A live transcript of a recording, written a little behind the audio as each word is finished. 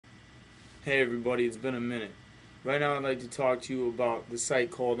Hey everybody, it's been a minute. Right now I'd like to talk to you about the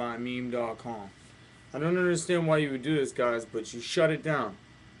site called Imeem.com. I don't understand why you would do this, guys, but you shut it down.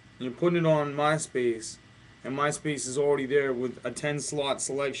 And you're putting it on MySpace, and MySpace is already there with a 10 slot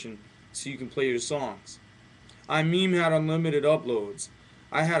selection so you can play your songs. Imeem had unlimited uploads.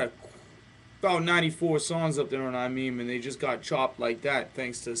 I had about 94 songs up there on Imeem, and they just got chopped like that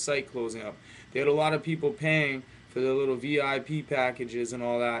thanks to the site closing up. They had a lot of people paying for their little VIP packages and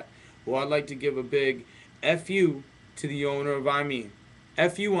all that. Well, I'd like to give a big FU to the owner of Imeem.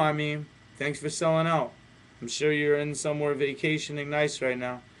 FU, Imeem. Thanks for selling out. I'm sure you're in somewhere vacationing nice right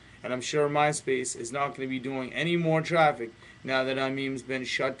now, and I'm sure MySpace is not going to be doing any more traffic now that Imeem's been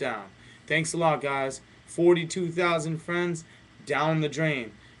shut down. Thanks a lot, guys. 42,000 friends down the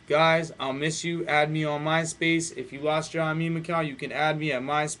drain. Guys, I'll miss you. Add me on MySpace. If you lost your Imeem account, you can add me at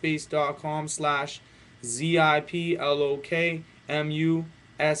myspace.com/ZiplokMusic.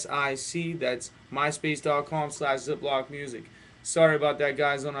 That's myspace.com/ZiplokMusic. Sorry about that,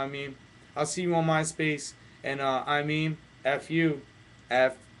 guys, on Imeem. I'll see you on MySpace. And Imeem, F you.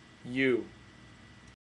 F you.